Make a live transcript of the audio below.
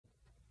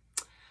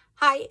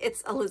Hi,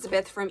 it's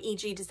Elizabeth from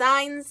EG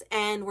Designs,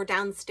 and we're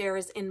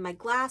downstairs in my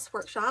glass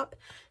workshop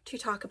to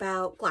talk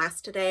about glass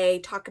today,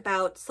 talk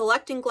about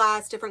selecting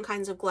glass, different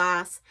kinds of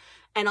glass,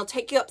 and I'll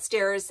take you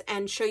upstairs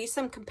and show you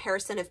some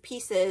comparison of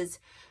pieces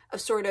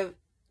of sort of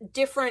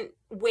different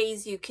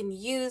ways you can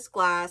use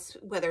glass,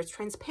 whether it's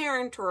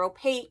transparent or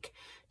opaque,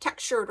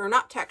 textured or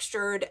not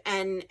textured,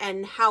 and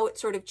how it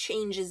sort of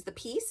changes the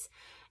piece.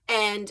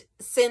 And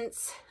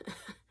since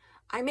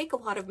I make a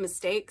lot of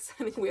mistakes,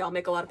 I think we all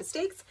make a lot of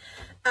mistakes,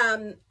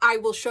 I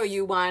will show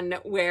you one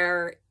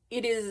where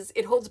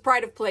it holds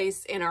pride of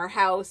place in our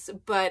house,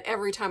 but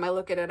every time I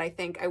look at it, I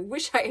think, I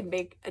wish I had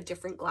made a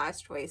different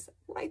glass choice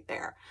right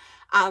there.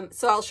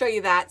 So I'll show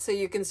you that so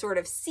you can sort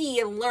of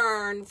see and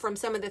learn from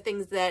some of the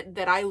things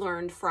that I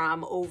learned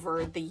from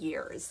over the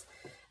years.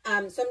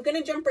 So I'm going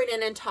to jump right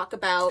in and talk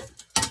about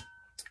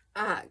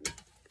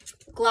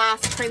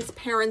glass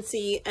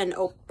transparency and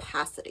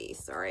opacity.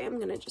 Sorry, I'm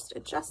going to just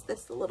adjust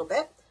this a little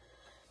bit.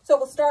 So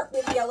we'll start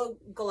with yellow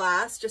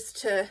glass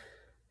just to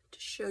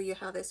show you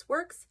how this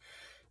works.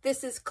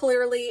 This is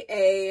clearly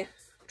a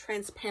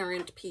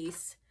transparent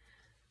piece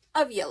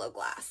of yellow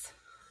glass.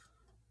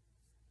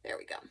 There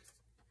we go.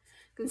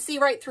 You can see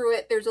right through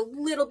it. There's a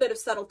little bit of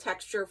subtle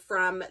texture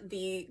from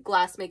the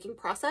glass making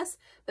process,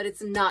 but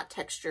it's not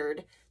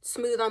textured,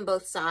 smooth on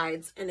both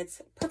sides, and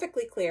it's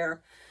perfectly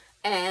clear.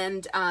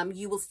 And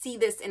you will see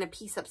this in a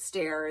piece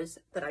upstairs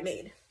that I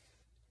made.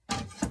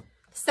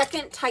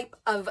 Second type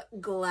of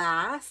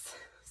glass,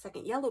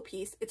 second yellow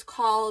piece, it's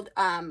called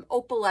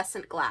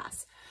opalescent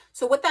glass.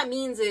 So what that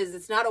means is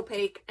it's not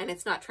opaque and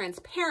it's not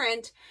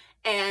transparent,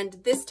 and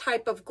this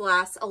type of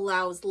glass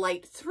allows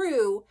light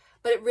through,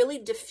 but it really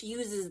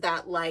diffuses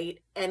that light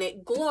and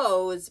it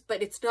glows,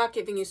 but it's not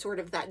giving you sort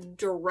of that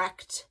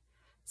direct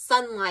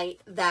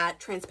sunlight that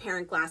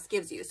transparent glass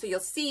gives you. So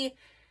you'll see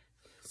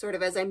sort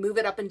of as I move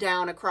it up and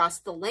down across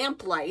the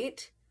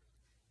lamplight,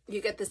 you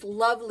get this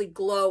lovely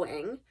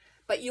glowing,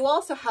 but you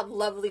also have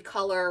lovely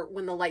color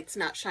when the light's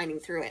not shining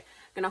through it.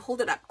 I'm going to hold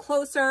it up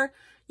closer.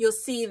 You'll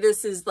see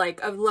this is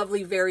like a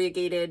lovely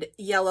variegated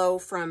yellow,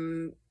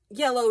 from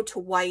yellow to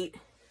white,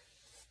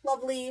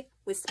 lovely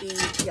wispy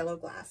yellow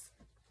glass.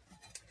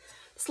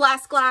 This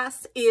last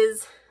glass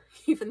is,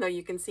 even though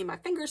you can see my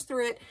fingers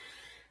through it,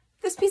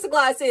 this piece of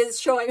glass is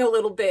showing a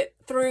little bit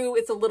through.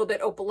 It's a little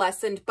bit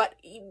opalescent, but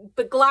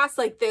glass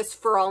like this,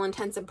 for all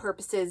intents and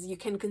purposes, you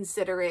can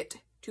consider it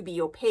to be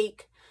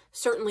opaque.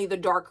 Certainly the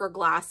darker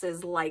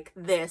glasses like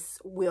this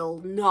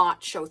will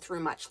not show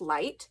through much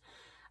light.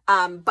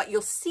 But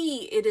you'll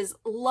see it is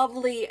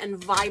lovely and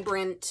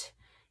vibrant,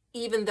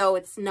 even though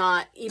it's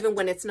not, even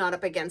when it's not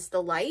up against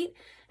the light.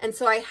 And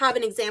so I have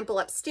an example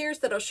upstairs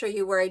that I'll show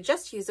you where I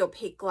just use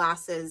opaque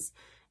glasses,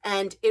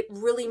 and it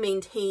really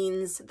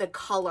maintains the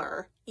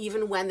color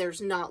even when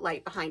there's not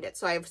light behind it.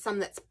 So I have some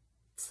that's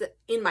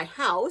in my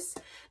house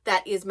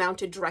that is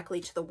mounted directly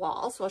to the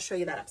wall. So I'll show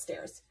you that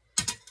upstairs.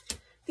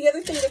 The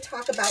other thing to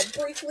talk about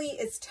briefly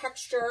is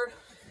texture.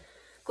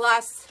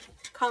 Glass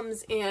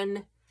comes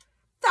in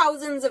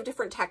thousands of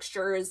different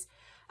textures,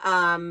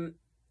 and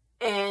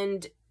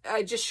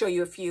I just show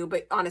you a few,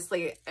 but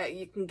honestly,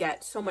 you can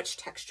get so much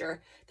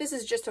texture. This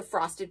is just a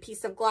frosted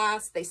piece of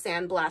glass. They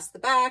sandblast the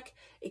back.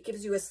 It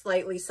gives you a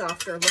slightly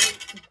softer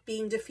light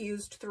being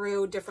diffused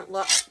through, different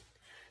look.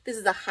 This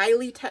is a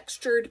highly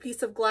textured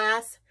piece of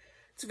glass.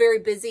 It's very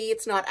busy.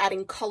 It's not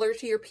adding color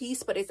to your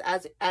piece, but it's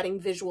adding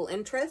visual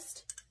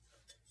interest.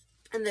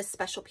 And this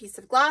special piece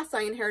of glass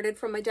I inherited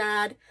from my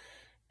dad.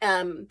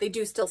 They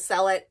do still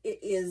sell it. It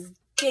is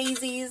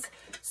daisies,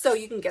 so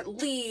you can get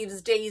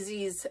leaves,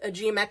 daisies, a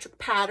geometric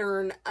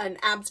pattern, an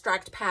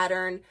abstract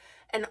pattern,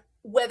 and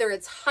whether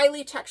it's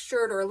highly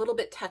textured or a little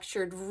bit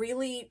textured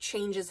really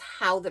changes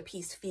how the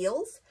piece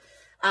feels.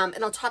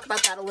 And I'll talk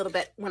about that a little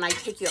bit when I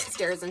take you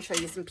upstairs and show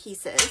you some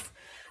pieces.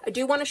 I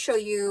do want to show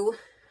you,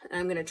 and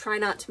I'm going to try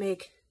not to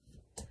make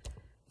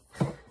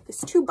this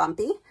too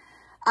bumpy.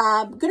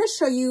 I'm going to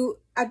show you,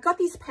 I've got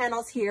these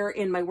panels here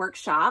in my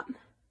workshop,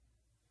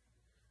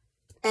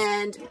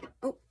 and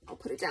oh, I'll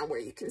put it down where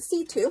you can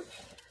see too.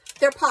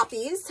 They're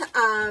poppies,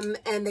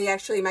 and they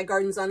actually, my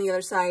garden's on the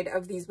other side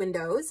of these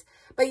windows,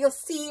 but you'll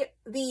see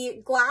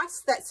the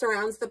glass that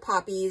surrounds the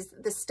poppies,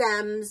 the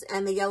stems,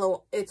 and the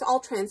yellow, it's all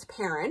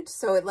transparent,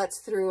 so it lets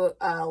through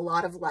a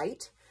lot of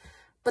light.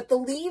 But the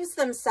leaves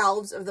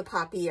themselves of the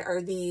poppy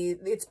are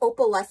it's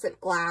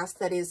opalescent glass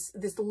that is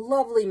this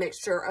lovely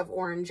mixture of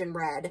orange and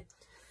red.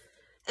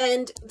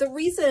 And the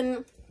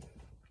reason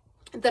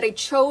that I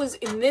chose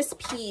in this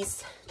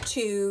piece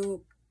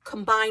to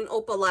combine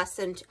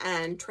opalescent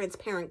and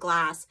transparent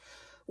glass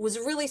was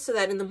really so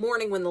that in the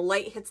morning when the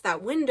light hits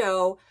that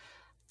window,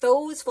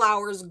 those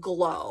flowers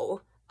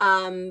glow,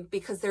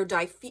 because they're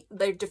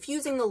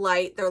diffusing the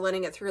light, they're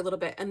letting it through a little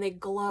bit, and they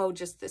glow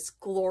just this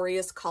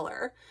glorious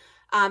color.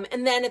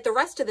 And then at the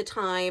rest of the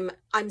time,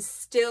 I'm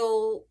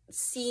still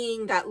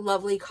seeing that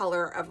lovely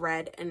color of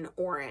red and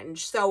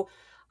orange. So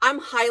I'm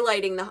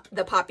highlighting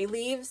the poppy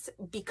leaves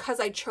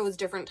because I chose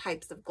different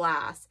types of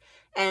glass.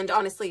 And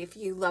honestly, if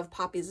you love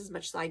poppies as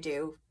much as I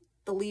do,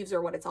 the leaves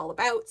are what it's all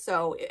about.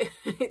 So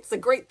it's a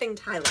great thing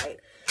to highlight.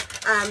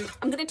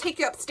 I'm going to take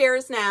you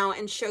upstairs now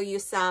and show you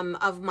some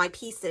of my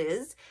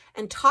pieces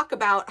and talk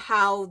about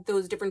how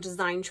those different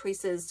design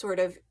choices sort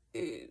of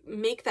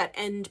make that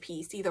end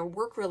piece either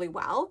work really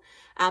well.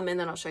 And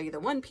then I'll show you the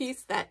one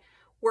piece that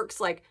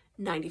works like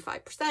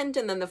 95%,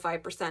 and then the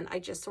 5% I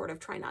just sort of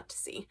try not to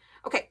see.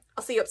 Okay,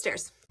 I'll see you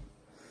upstairs.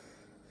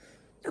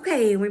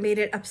 Okay, we made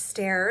it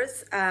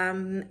upstairs,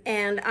 and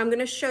I'm going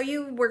to show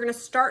you, we're going to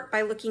start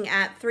by looking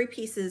at 3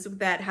 pieces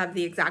that have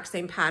the exact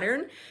same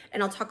pattern,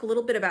 and I'll talk a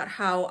little bit about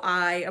how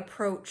I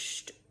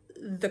approached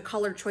the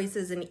color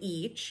choices in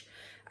each.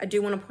 I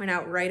do want to point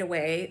out right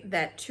away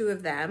that 2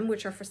 of them,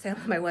 which are for sale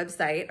on my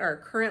website, are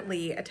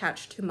currently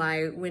attached to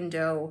my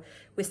window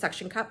with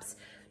suction cups.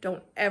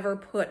 Don't ever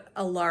put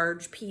a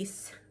large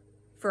piece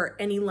for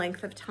any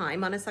length of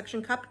time on a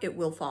suction cup, it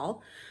will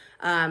fall.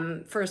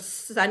 For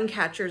sun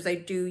catchers, I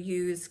do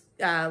use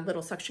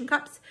little suction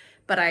cups,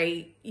 but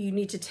you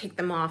need to take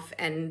them off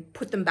and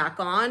put them back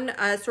on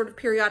sort of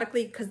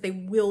periodically because they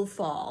will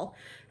fall.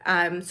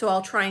 So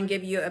I'll try and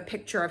give you a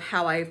picture of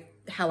how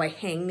I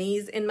hang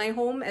these in my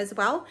home as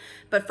well.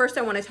 But first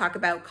I want to talk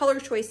about color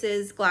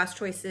choices, glass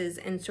choices,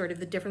 and sort of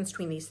the difference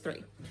between these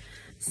 3.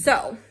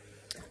 So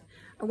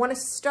I want to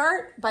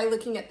start by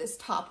looking at this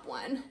top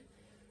one.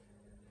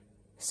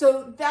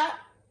 So that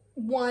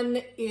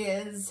one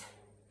is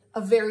a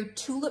very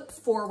tulip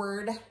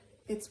forward.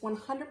 It's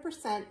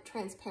 100%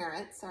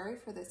 transparent. Sorry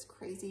for this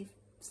crazy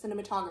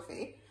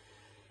cinematography.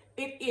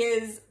 It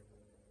is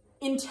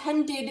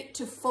intended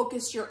to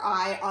focus your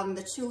eye on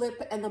the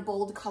tulip and the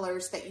bold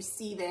colors that you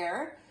see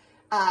there.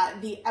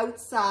 The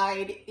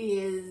outside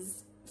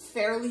is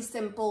fairly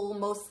simple,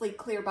 mostly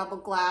clear bubble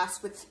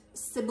glass with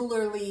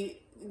similarly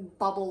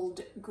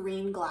bubbled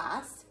green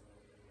glass.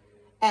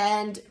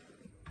 And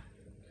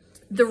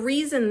the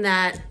reason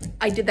that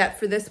I did that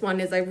for this one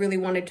is I really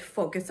wanted to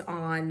focus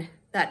on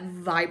that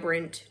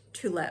vibrant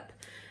tulip.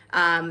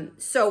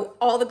 So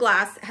all the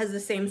glass has the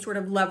same sort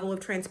of level of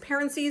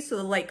transparency, so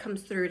the light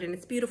comes through it and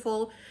it's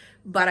beautiful,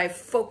 but I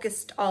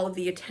focused all of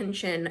the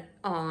attention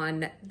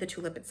on the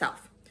tulip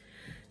itself.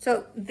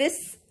 So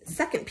this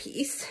second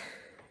piece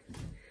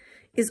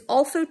is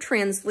also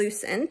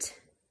translucent,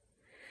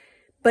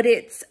 but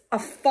it's a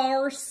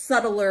far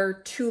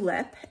subtler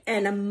tulip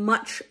and a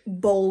much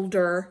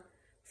bolder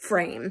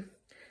frame.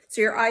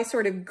 So your eye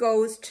sort of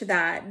goes to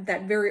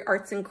that very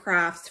arts and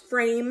crafts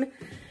frame.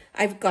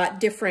 I've got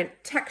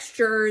different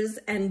textures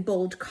and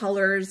bold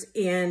colors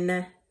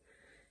in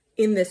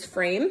this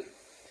frame.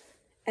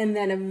 And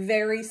then a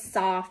very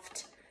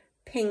soft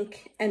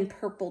pink and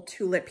purple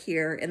tulip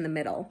here in the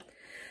middle.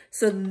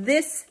 So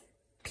this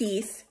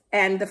piece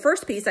and the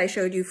first piece I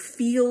showed you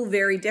feel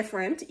very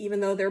different, even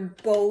though they're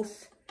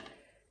both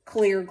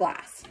clear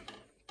glass.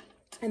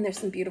 And there's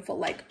some beautiful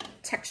like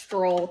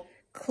textural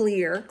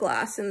clear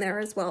glass in there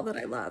as well that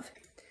I love.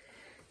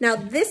 Now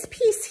this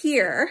piece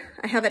here,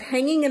 I have it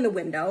hanging in the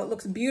window. It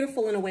looks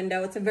beautiful in a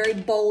window. It's a very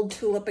bold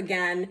tulip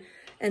again,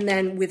 and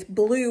then with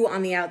blue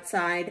on the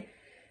outside.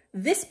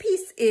 This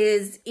piece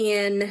is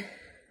in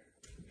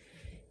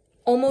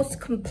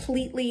almost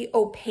completely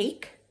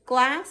opaque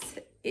glass.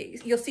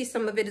 You'll see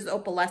some of it is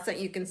opalescent.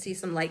 You can see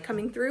some light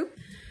coming through.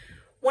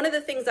 One of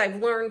the things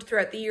I've learned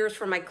throughout the years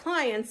from my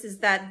clients is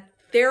that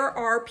there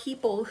are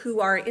people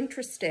who are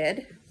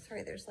interested,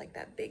 sorry, there's like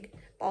that big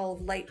ball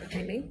of light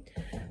behind me,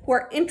 who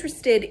are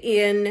interested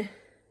in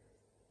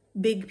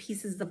big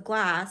pieces of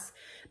glass,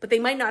 but they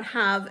might not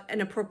have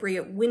an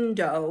appropriate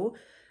window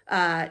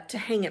to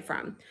hang it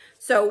from.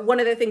 So one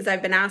of the things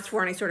I've been asked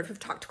for, and I sort of have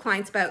talked to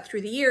clients about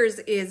through the years,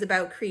 is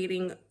about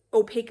creating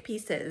opaque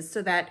pieces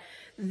so that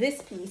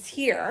this piece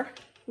here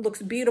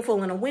looks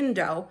beautiful in a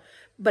window,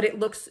 but it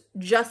looks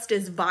just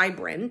as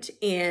vibrant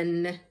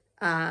in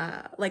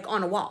like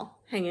on a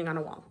wall, hanging on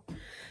a wall.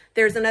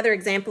 There's another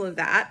example of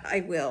that.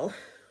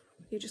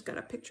 You just got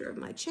a picture of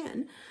my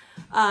chin.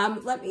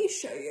 Let me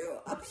show you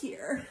up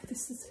here.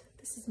 This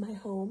is my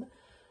home.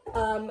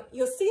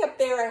 You'll see up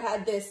there I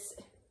had this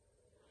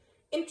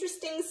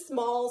interesting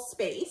small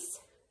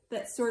space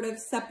that sort of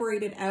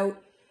separated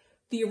out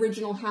the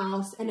original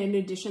house and an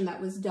addition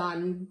that was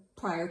done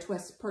prior to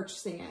us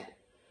purchasing it.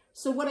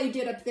 So what I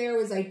did up there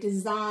was I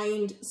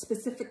designed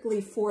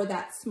specifically for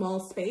that small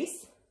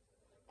space,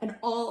 and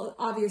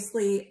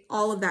obviously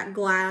all of that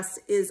glass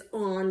is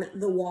on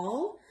the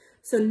wall,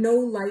 so no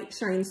light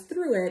shines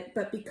through it,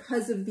 but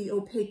because of the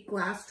opaque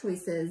glass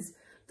choices,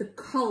 the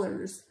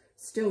colors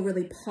still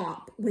really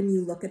pop when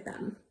you look at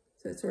them.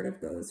 So it sort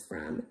of goes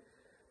from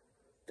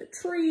the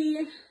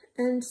tree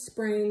and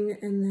spring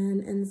and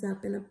then ends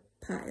up in a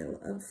pile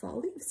of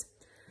fall leaves.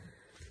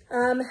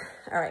 All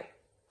right,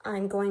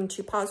 I'm going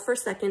to pause for a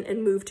second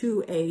and move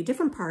to a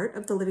different part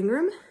of the living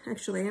room.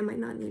 Actually, I might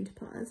not need to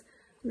pause.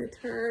 I'm gonna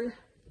turn,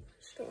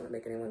 just don't wanna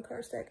make anyone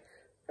car sick.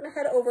 I'm gonna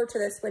head over to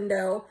this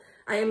window.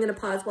 I am gonna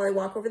pause while I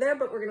walk over there,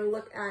 but we're gonna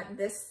look at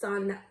this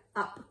sun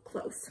up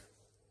close.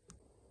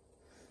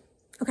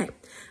 Okay,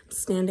 I'm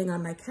standing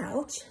on my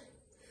couch.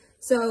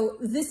 So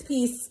this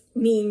piece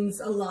means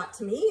a lot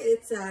to me.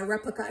 It's a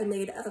replica I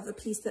made of a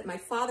piece that my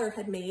father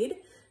had made.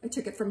 I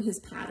took it from his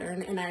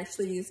pattern and I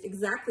actually used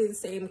exactly the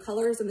same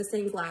colors and the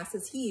same glass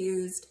as he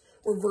used,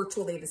 or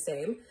virtually the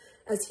same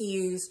as he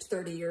used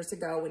 30 years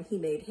ago when he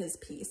made his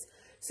piece.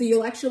 So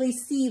you'll actually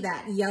see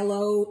that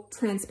yellow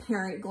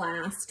transparent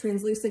glass,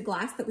 translucent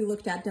glass that we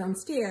looked at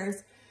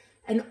downstairs,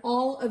 and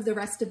all of the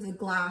rest of the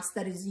glass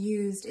that is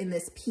used in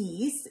this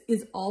piece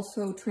is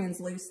also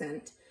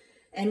translucent.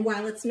 And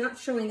while it's not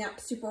showing up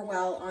super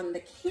well on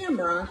the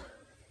camera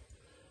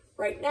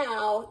right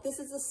now, this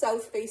is a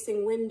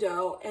south-facing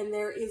window and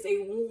there is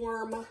a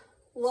warm,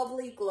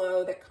 lovely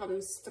glow that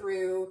comes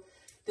through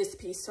this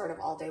piece sort of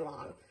all day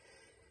long.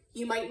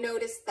 You might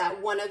notice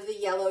that one of the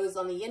yellows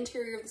on the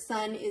interior of the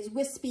sun is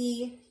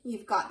wispy.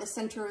 You've got the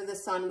center of the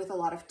sun with a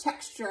lot of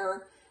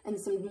texture and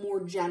some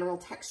more general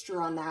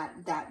texture on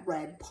that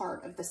red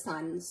part of the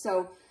sun.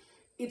 So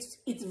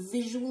it's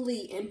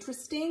visually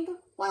interesting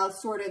while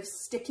sort of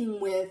sticking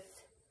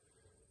with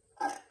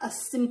a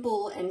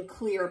simple and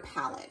clear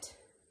palette.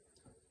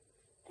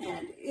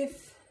 And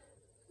if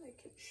I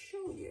can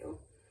show you,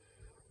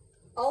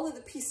 all of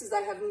the pieces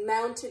I have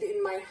mounted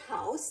in my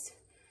house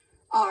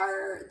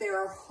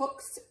there are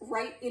hooks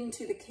right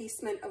into the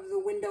casement of the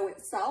window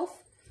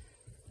itself.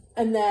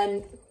 And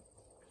then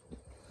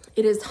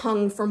it is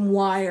hung from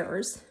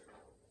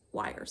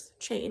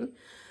chain,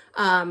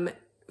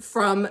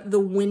 from the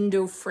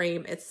window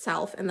frame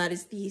itself. And that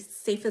is the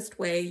safest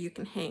way you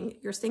can hang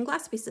your stained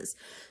glass pieces.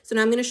 So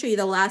now I'm going to show you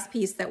the last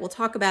piece that we'll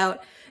talk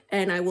about,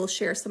 and I will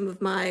share some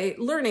of my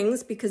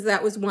learnings, because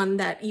that was one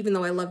that, even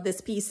though I love this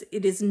piece,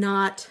 it is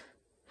not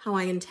how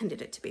I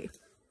intended it to be.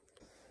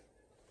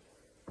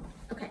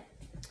 Okay,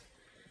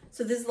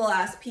 so this is the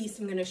last piece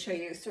I'm going to show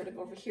you, sort of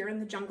over here in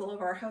the jungle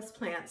of our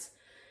houseplants.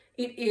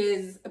 It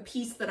is a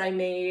piece that I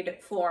made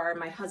for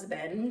my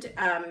husband,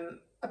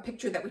 a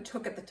picture that we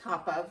took at the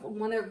top of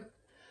one of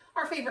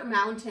our favorite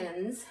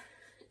mountains.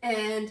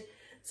 And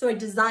so I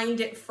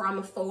designed it from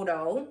a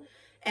photo,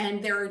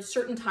 and there are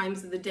certain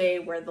times of the day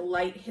where the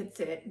light hits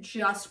it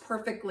just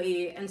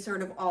perfectly and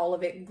sort of all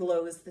of it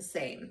glows the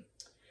same.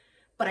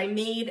 But I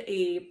made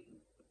a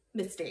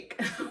mistake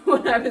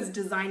when I was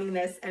designing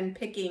this and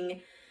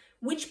picking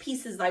which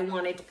pieces I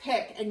wanted to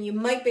pick. And you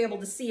might be able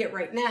to see it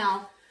right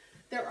now.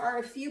 There are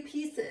a few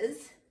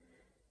pieces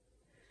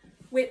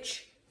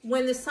which,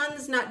 when the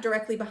sun's not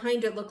directly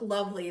behind it, look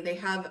lovely. They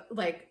have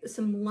like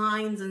some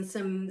lines and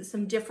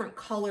some different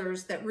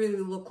colors that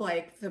really look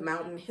like the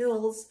mountain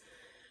hills,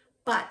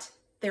 but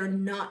they're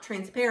not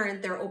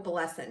transparent, they're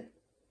opalescent.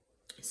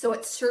 So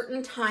at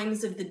certain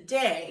times of the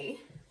day,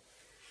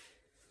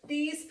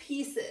 these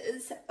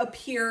pieces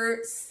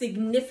appear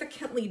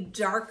significantly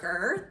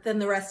darker than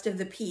the rest of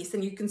the piece,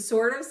 and you can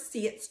sort of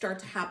see it start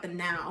to happen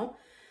now.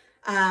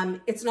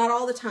 It's not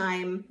all the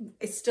time.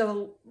 I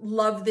still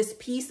love this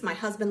piece. My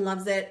husband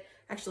loves it.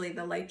 Actually,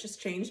 the light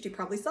just changed. You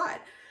probably saw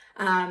it.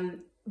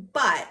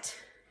 But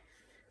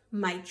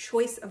my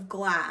choice of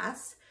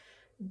glass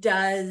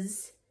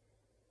does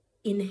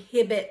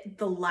inhibit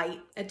the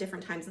light at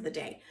different times of the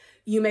day.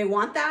 You may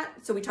want that.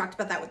 So we talked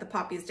about that with the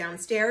poppies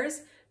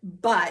downstairs,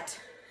 but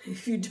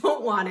if you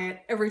don't want it,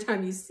 every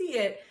time you see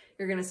it,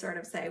 you're going to sort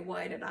of say,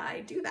 why did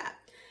I do that?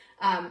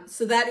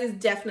 So that is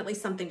definitely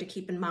something to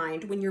keep in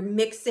mind when you're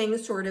mixing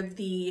sort of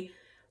the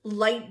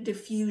light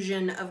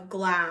diffusion of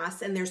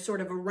glass, and there's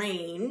sort of a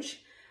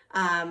range.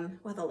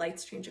 Well, the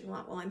light's changing a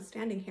lot while I'm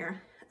standing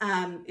here.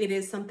 It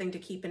is something to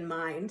keep in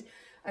mind.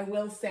 I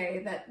will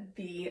say that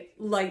the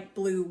light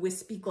blue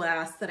wispy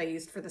glass that I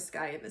used for the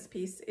sky in this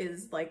piece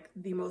is like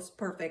the most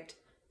perfect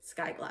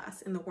sky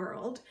glass in the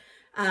world.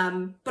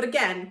 But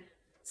again,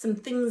 some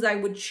things I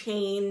would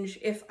change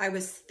if I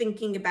was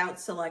thinking about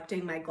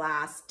selecting my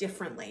glass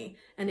differently.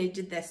 And I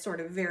did this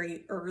sort of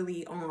very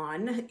early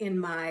on in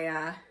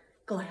my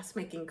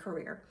glassmaking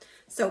career.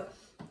 So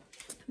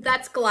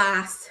that's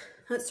glass.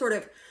 That's sort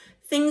of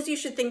things you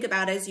should think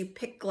about as you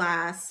pick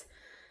glass.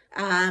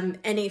 And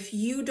if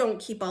you don't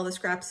keep all the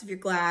scraps of your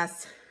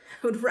glass,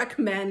 I would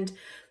recommend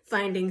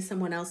finding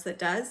someone else that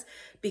does,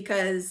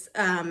 because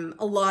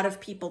a lot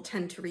of people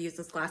tend to reuse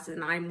this glass,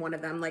 and I'm one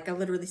of them. Like, I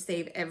literally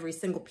save every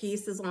single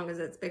piece as long as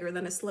it's bigger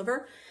than a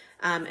sliver,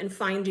 and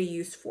find a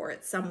use for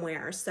it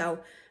somewhere. So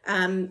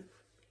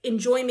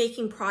enjoy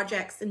making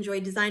projects,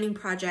 enjoy designing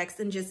projects,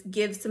 and just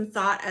give some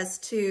thought as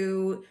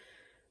to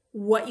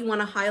what you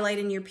want to highlight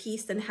in your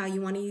piece and how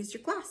you want to use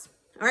your glass.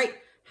 All right,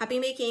 happy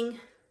making.